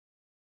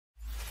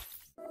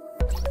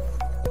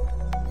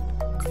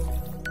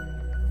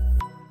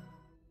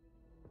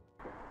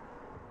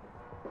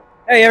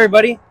Hey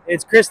everybody,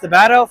 it's Chris the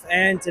Bad Elf,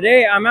 and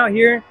today I'm out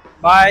here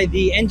by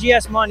the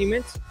NGS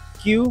monument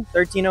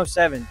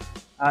Q1307.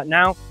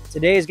 Now,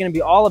 today is going to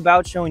be all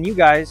about showing you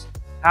guys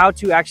how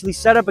to actually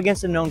set up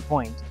against a known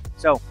point.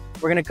 So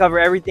we're going to cover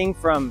everything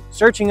from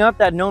searching up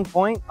that known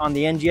point on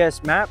the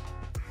NGS map,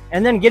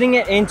 and then getting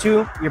it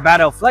into your Bad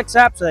Elf Flex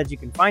app so that you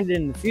can find it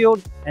in the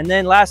field, and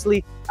then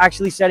lastly,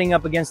 actually setting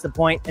up against the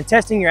point and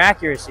testing your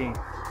accuracy.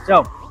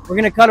 So we're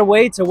going to cut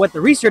away to what the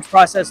research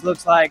process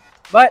looks like.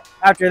 But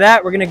after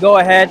that, we're going to go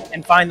ahead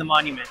and find the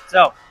monument.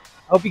 So I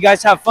hope you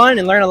guys have fun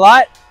and learn a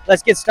lot.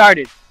 Let's get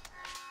started.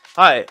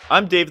 Hi,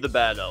 I'm Dave the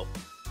Bad Elf.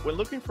 When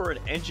looking for an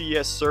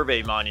NGS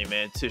survey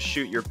monument to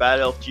shoot your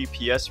Bad Elf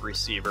GPS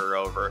receiver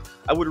over,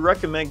 I would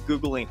recommend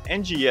Googling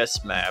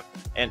NGS map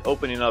and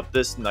opening up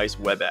this nice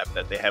web app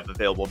that they have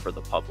available for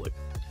the public.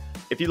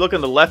 If you look on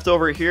the left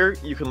over here,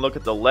 you can look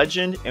at the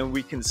legend, and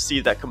we can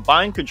see that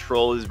combined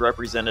control is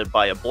represented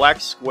by a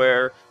black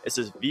square. It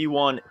says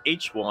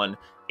V1H1,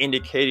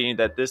 indicating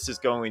that this is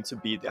going to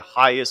be the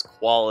highest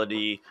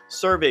quality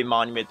survey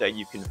monument that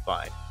you can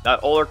find. Not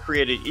all are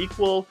created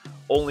equal,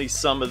 only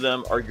some of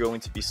them are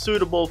going to be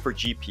suitable for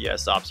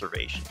GPS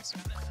observations.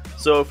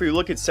 So if we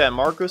look at San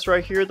Marcos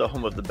right here, the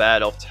home of the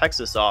Bad Elf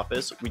Texas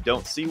office, we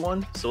don't see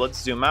one. So let's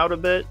zoom out a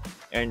bit,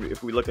 and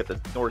if we look at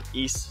the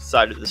northeast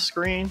side of the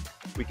screen,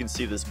 we can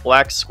see this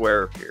black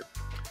square appear.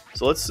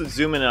 So let's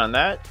zoom in on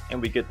that,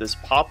 and we get this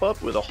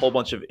pop-up with a whole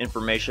bunch of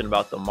information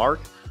about the mark.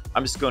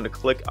 I'm just going to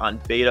click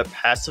on Beta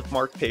Passive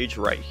Mark page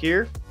right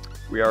here.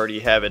 We already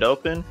have it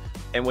open.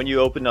 And when you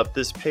open up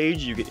this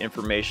page, you get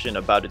information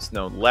about its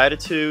known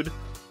latitude,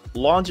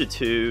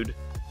 longitude,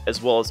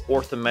 as well as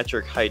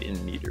orthometric height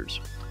in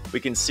meters. We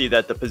can see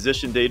that the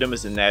position datum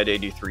is in NAD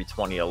 83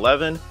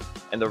 2011,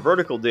 and the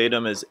vertical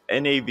datum is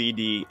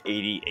NAVD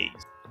 88.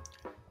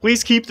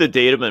 Please keep the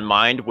datum in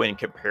mind when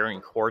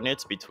comparing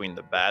coordinates between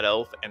the Bad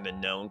Elf and the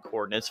known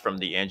coordinates from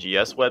the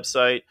NGS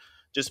website.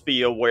 Just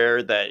be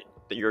aware that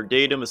your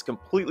datum is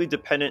completely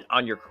dependent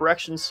on your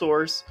correction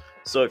source.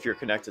 So if you're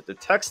connected to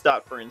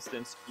TxDOT, for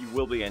instance, you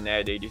will be in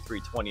NAD 83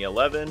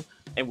 2011,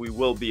 and we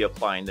will be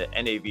applying the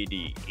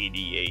NAVD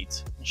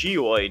 88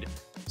 geoid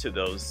to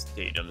those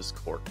datum's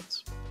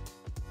coordinates.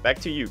 Back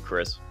to you,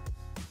 Chris.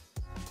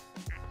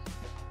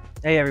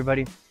 Hey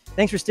everybody,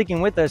 thanks for sticking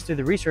with us through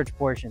the research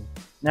portion.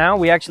 Now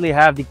we actually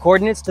have the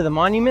coordinates to the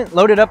monument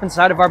loaded up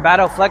inside of our Bad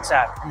Elf Flex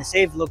app in the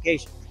saved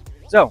location.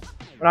 So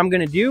what I'm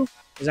going to do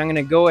is I'm going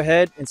to go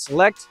ahead and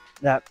select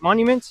that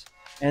monument,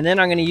 and then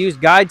I'm going to use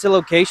guide to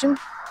location,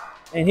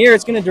 and here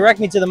it's going to direct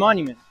me to the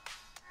monument.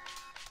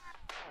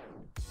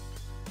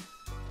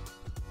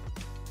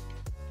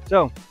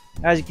 So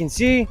as you can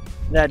see,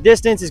 that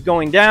distance is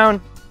going down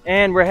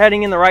and we're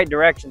heading in the right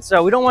direction.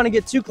 So we don't want to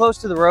get too close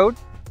to the road.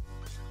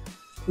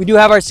 We do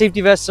have our safety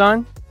vests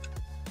on,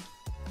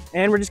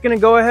 and we're just going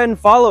to go ahead and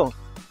follow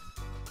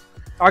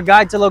our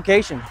guide to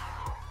location.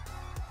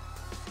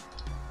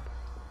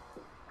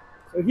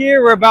 So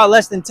here we're about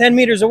less than 10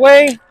 meters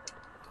away.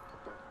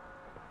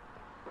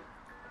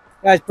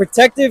 Guys,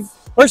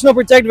 personal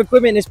protective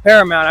equipment is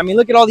paramount. I mean,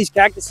 look at all these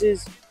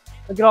cactuses.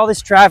 Look at all this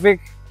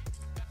traffic.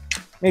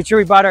 Make sure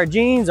we bought our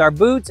jeans, our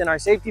boots, and our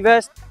safety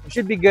vest. We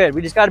should be good.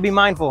 We just got to be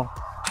mindful.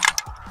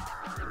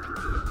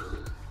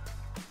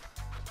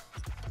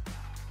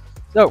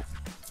 So,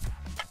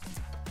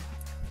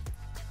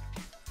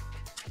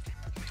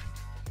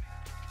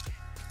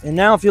 and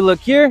now if you look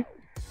here,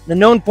 the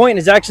known point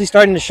is actually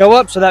starting to show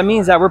up. So that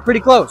means that we're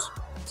pretty close.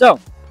 So,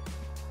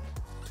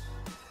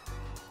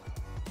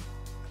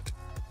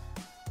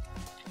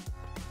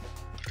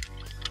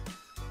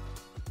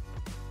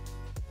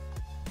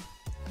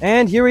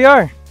 and here we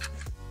are.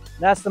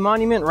 That's the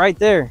monument right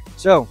there.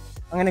 So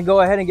I'm going to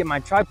go ahead and get my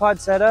tripod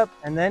set up,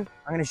 and then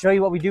I'm going to show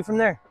you what we do from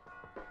there.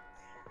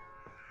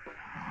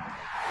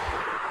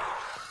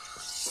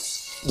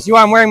 You see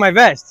why I'm wearing my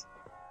vest.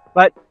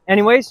 But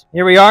anyways,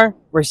 here we are.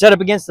 We're set up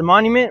against the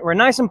monument. We're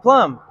nice and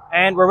plumb,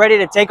 and we're ready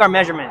to take our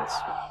measurements.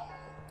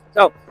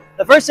 So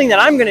the first thing that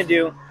I'm going to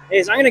do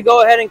is I'm going to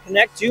go ahead and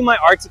connect to my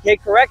RTK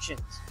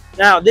corrections.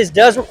 Now, this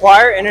does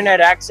require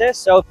internet access,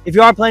 so if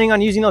you are planning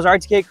on using those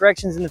RTK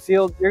corrections in the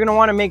field, you're going to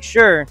want to make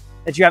sure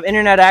that you have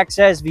internet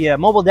access via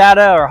mobile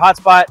data or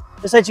hotspot,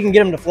 just so that you can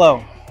get them to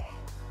flow.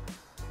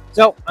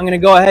 So I'm going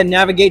to go ahead and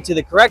navigate to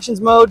the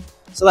corrections mode,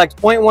 select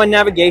point 1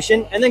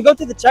 navigation, and then go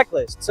through the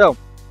checklist. So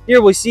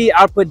here we see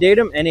output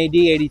datum NAD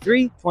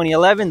 83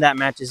 2011. That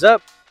matches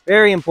up.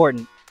 Very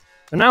important.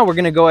 So now we're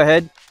going to go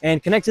ahead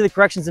and connect to the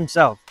corrections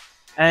themselves.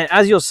 And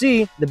as you'll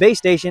see, the base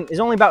station is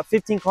only about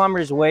 15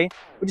 kilometers away,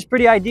 which is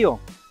pretty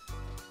ideal.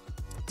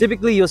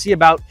 Typically, you'll see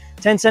about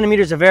 10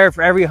 centimeters of error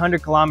for every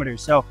 100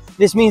 kilometers. So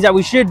this means that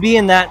we should be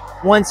in that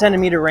 1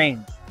 centimeter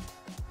range.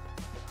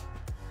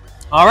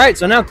 All right,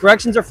 so now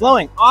corrections are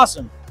flowing.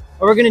 Awesome.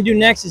 What we're going to do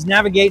next is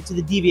navigate to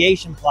the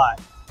deviation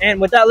plot. And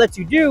what that lets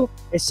you do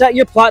is set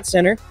your plot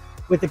center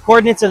with the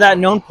coordinates of that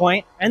known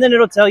point, and then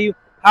it'll tell you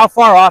how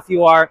far off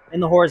you are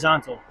in the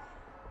horizontal.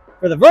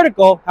 For the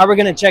vertical, how we're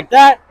going to check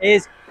that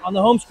is on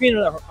the home screen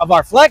of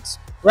our Flex,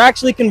 we're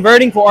actually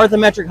converting for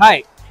orthometric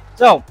height.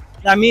 So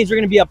That means we're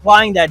going to be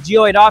applying that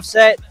geoid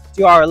offset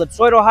to our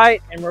ellipsoidal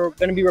height, and we're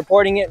going to be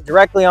reporting it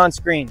directly on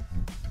screen.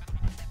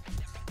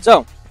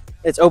 So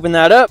let's open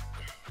that up,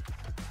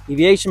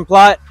 deviation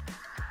plot,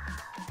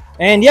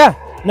 and yeah,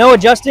 no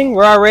adjusting.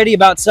 We're already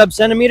about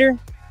sub-centimeter.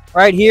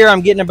 Right here,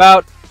 I'm getting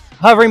about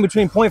hovering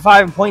between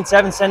 0.5 and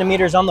 0.7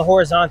 centimeters on the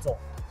horizontal.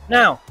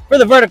 Now, for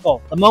the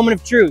vertical, the moment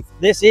of truth.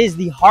 This is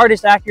the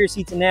hardest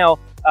accuracy to nail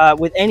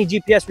with any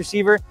GPS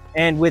receiver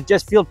and with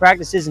just field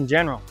practices in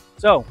general.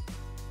 So,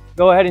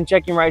 go ahead and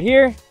check in right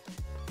here.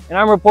 And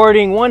I'm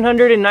reporting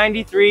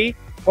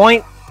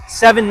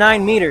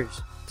 193.79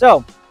 meters.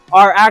 So,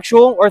 our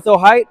actual ortho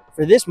height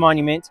for this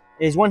monument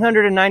is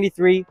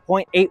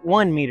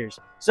 193.81 meters.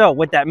 So,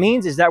 what that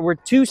means is that we're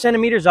 2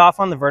 centimeters off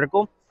on the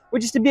vertical,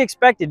 which is to be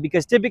expected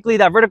because typically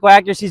that vertical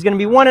accuracy is going to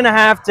be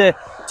 1.5 to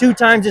 2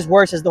 times as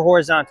worse as the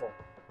horizontal.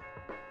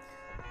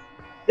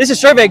 This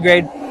is survey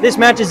grade. This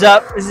matches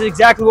up. This is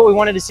exactly what we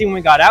wanted to see when we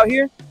got out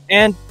here.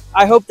 And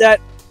I hope that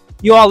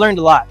you all learned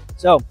a lot.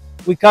 So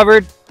we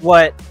covered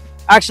what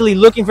actually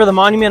looking for the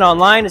monument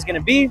online is going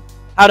to be,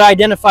 how to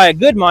identify a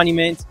good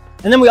monument.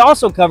 And then we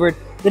also covered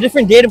the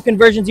different datum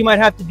conversions you might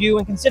have to do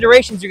and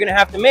considerations you're going to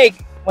have to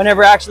make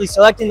whenever actually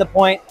selecting the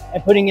point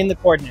and putting in the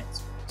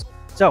coordinates.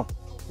 So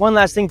one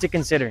last thing to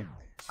consider.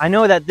 I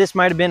know that this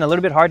might have been a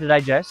little bit hard to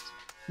digest.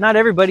 Not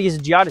everybody is a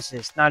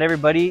geodesist. Not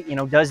everybody,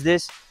 does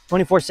this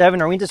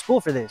 24/7 or went to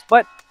school for this.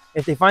 But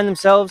if they find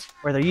themselves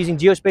where they're using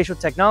geospatial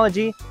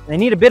technology and they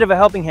need a bit of a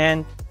helping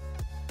hand,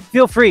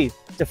 feel free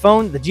to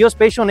phone the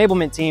geospatial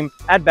enablement team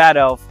at Bad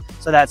Elf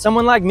so that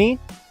someone like me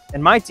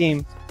and my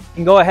team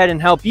can go ahead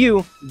and help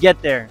you get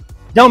there.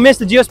 Don't miss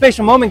the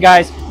geospatial moment,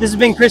 guys. This has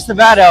been Chris the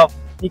Bad Elf.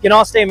 You can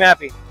all stay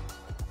mappy.